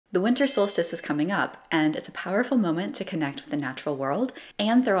The winter solstice is coming up, and it's a powerful moment to connect with the natural world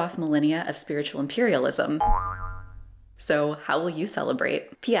and throw off millennia of spiritual imperialism. So how will you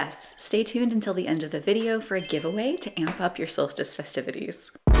celebrate? P.S. Stay tuned until the end of the video for a giveaway to amp up your solstice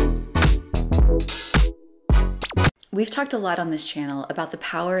festivities. We've talked a lot on this channel about the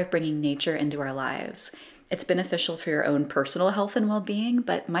power of bringing nature into our lives. It's beneficial for your own personal health and well-being,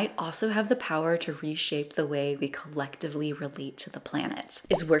 but might also have the power to reshape the way we collectively relate to the planet.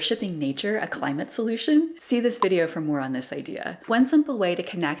 Is worshiping nature a climate solution? See this video for more on this idea. One simple way to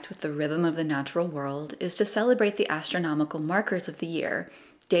connect with the rhythm of the natural world is to celebrate the astronomical markers of the year.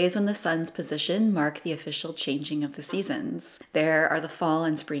 Days when the sun's position mark the official changing of the seasons. There are the fall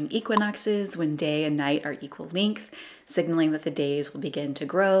and spring equinoxes when day and night are equal length, signaling that the days will begin to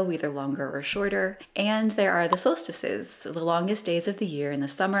grow, either longer or shorter. And there are the solstices, the longest days of the year in the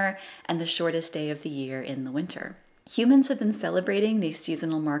summer and the shortest day of the year in the winter. Humans have been celebrating these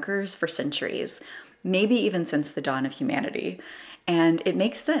seasonal markers for centuries, maybe even since the dawn of humanity. And it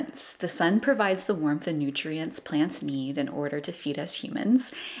makes sense. The sun provides the warmth and nutrients plants need in order to feed us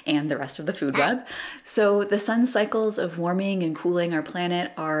humans and the rest of the food web. So the sun cycles of warming and cooling our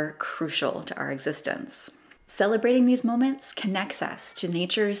planet are crucial to our existence. Celebrating these moments connects us to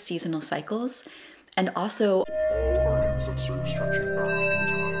nature's seasonal cycles and also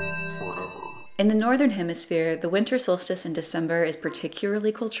in the Northern Hemisphere, the winter solstice in December is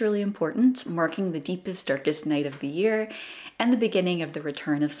particularly culturally important, marking the deepest, darkest night of the year and the beginning of the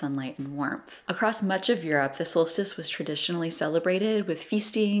return of sunlight and warmth. Across much of Europe, the solstice was traditionally celebrated with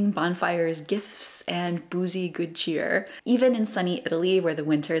feasting, bonfires, gifts, and boozy good cheer. Even in sunny Italy, where the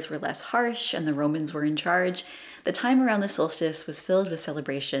winters were less harsh and the Romans were in charge, the time around the solstice was filled with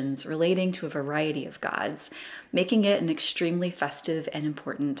celebrations relating to a variety of gods, making it an extremely festive and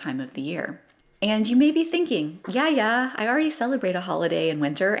important time of the year. And you may be thinking, yeah, I already celebrate a holiday in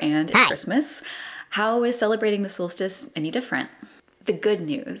winter and it's Christmas. How is celebrating the solstice any different? The good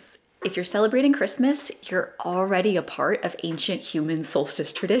news, if you're celebrating Christmas, you're already a part of ancient human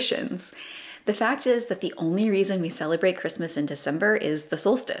solstice traditions. The fact is that the only reason we celebrate Christmas in December is the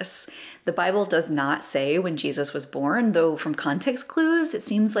solstice. The Bible does not say when Jesus was born, though from context clues, it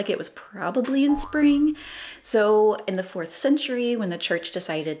seems like it was probably in spring. So in the 4th century, when the church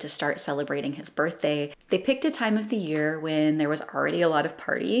decided to start celebrating his birthday, they picked a time of the year when there was already a lot of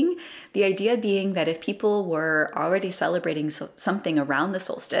partying. The idea being that if people were already celebrating something around the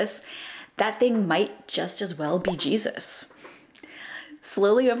solstice, that thing might just as well be Jesus.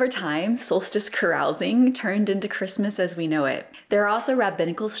 Slowly over time, solstice carousing turned into Christmas as we know it. There are also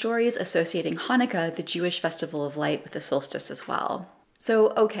rabbinical stories associating Hanukkah, the Jewish festival of light, with the solstice as well.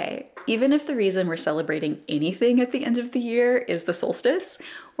 So, okay, even if the reason we're celebrating anything at the end of the year is the solstice,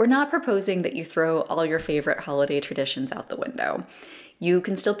 we're not proposing that you throw all your favorite holiday traditions out the window. You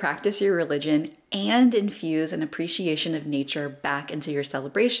can still practice your religion and infuse an appreciation of nature back into your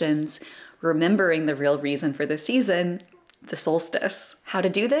celebrations, remembering the real reason for the season, the solstice. How to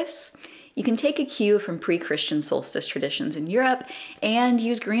do this? You can take a cue from pre-Christian solstice traditions in Europe and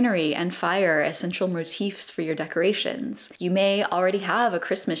use greenery and fire as central motifs for your decorations. You may already have a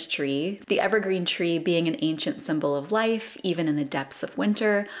Christmas tree, the evergreen tree being an ancient symbol of life, even in the depths of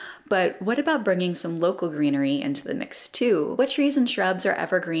winter. But what about bringing some local greenery into the mix too? What trees and shrubs are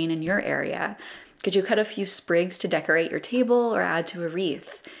evergreen in your area? Could you cut a few sprigs to decorate your table or add to a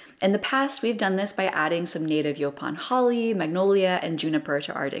wreath? In the past, we've done this by adding some native Yaupon holly, magnolia, and juniper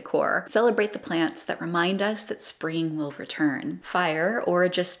to our decor. Celebrate the plants that remind us that spring will return. Fire, or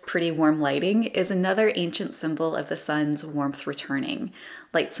just pretty warm lighting, is another ancient symbol of the sun's warmth returning.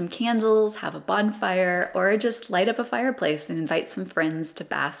 Light some candles, have a bonfire, or just light up a fireplace and invite some friends to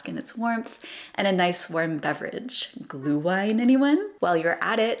bask in its warmth and a nice warm beverage. Glühwein, wine, anyone? While you're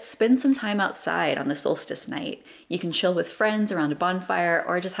at it, spend some time outside on the solstice night. You can chill with friends around a bonfire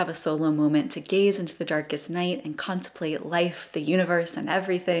or just have a solo moment to gaze into the darkest night and contemplate life, the universe, and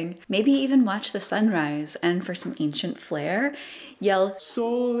everything. Maybe even watch the sunrise and for some ancient flair, yell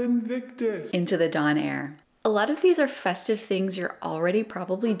Sol Invictus into the dawn air. A lot of these are festive things you're already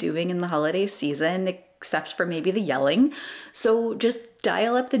probably doing in the holiday season, except for maybe the yelling. So just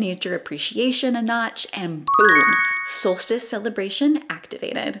dial up the nature appreciation a notch and boom, solstice celebration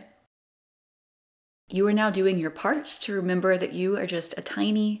activated. You are now doing your part to remember that you are just a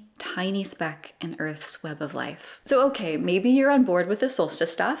tiny, tiny speck in Earth's web of life. So okay, maybe you're on board with the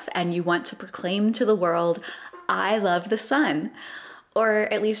solstice stuff and you want to proclaim to the world, I love the sun. Or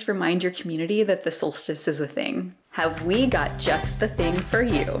at least remind your community that the solstice is a thing. have we got just the thing for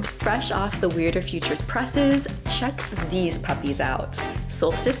you. Fresh off the Weirder Futures presses, check these puppies out.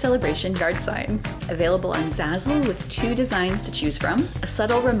 Solstice Celebration yard signs. Available on Zazzle with 2 designs to choose from. A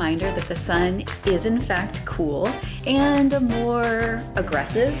subtle reminder that the sun is in fact cool, and a more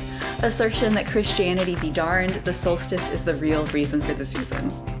aggressive assertion that Christianity be darned, the solstice is the real reason for the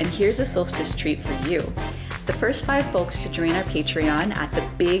season. And here's a solstice treat for you. The first 5 folks to join our Patreon at the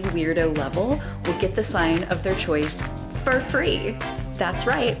big weirdo level will get the sign of their choice for free. That's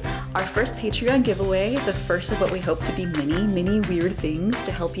right, our first Patreon giveaway, the first of what we hope to be many weird things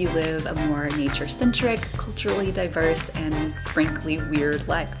to help you live a more nature-centric, culturally diverse, and frankly weird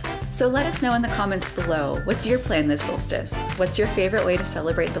life. So let us know in the comments below, what's your plan this solstice? What's your favorite way to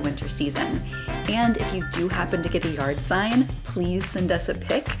celebrate the winter season? And if you do happen to get a yard sign, please send us a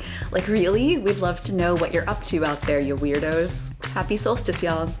pic. Like really, we'd love to know what you're up to out there, you weirdos. Happy solstice,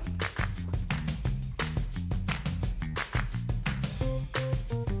 y'all.